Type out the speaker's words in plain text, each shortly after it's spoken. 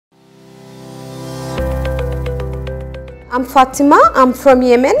I'm Fatima, I'm from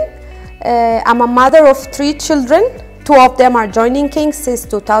Yemen. I'm a mother of 3 children. 2 of them are joining KICS since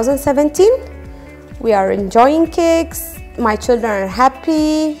 2017. We are enjoying KICS. My children are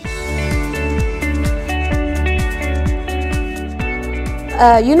happy.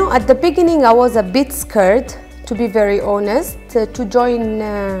 At the beginning I was a bit scared, to be very honest, to join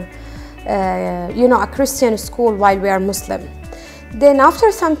a Christian school while we are Muslim. Then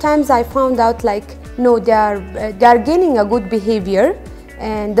after some time I found out no, they are gaining a good behavior,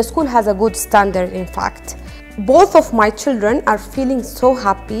 and the school has a good standard. In fact, both of my children are feeling so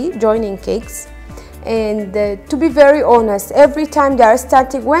happy joining KICS. And to be very honest, every time they are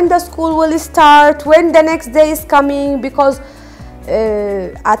starting, when the school will start, when the next day is coming, because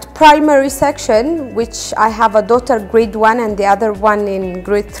at primary section, which I have a daughter grade 1 and the other one in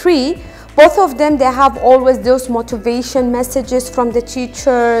grade 3, both of them, they have always those motivation messages from the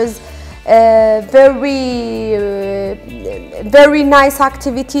teachers, very nice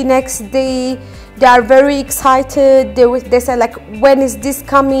activity next day. They are very excited. They say when is this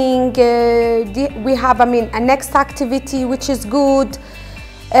coming? We have a next activity, which is good.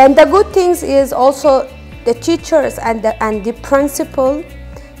 And the good things is also the teachers and the principal,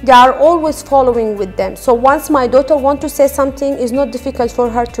 they are always following with them. So once my daughter wants to say something, it's not difficult for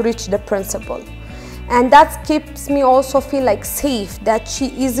her to reach the principal. And that keeps me also feel safe, that she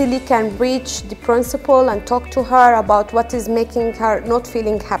easily can reach the principal and talk to her about what is making her not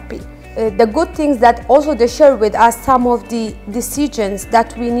feeling happy. The good things that also they share with us some of the decisions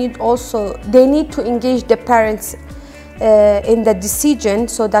that we need also, they need to engage the parents in the decision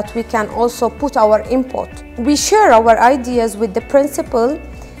so that we can also put our input. We share our ideas with the principal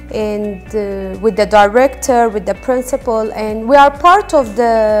and with the director, with the principal, and we are part of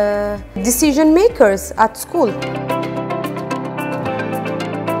the decision makers at school.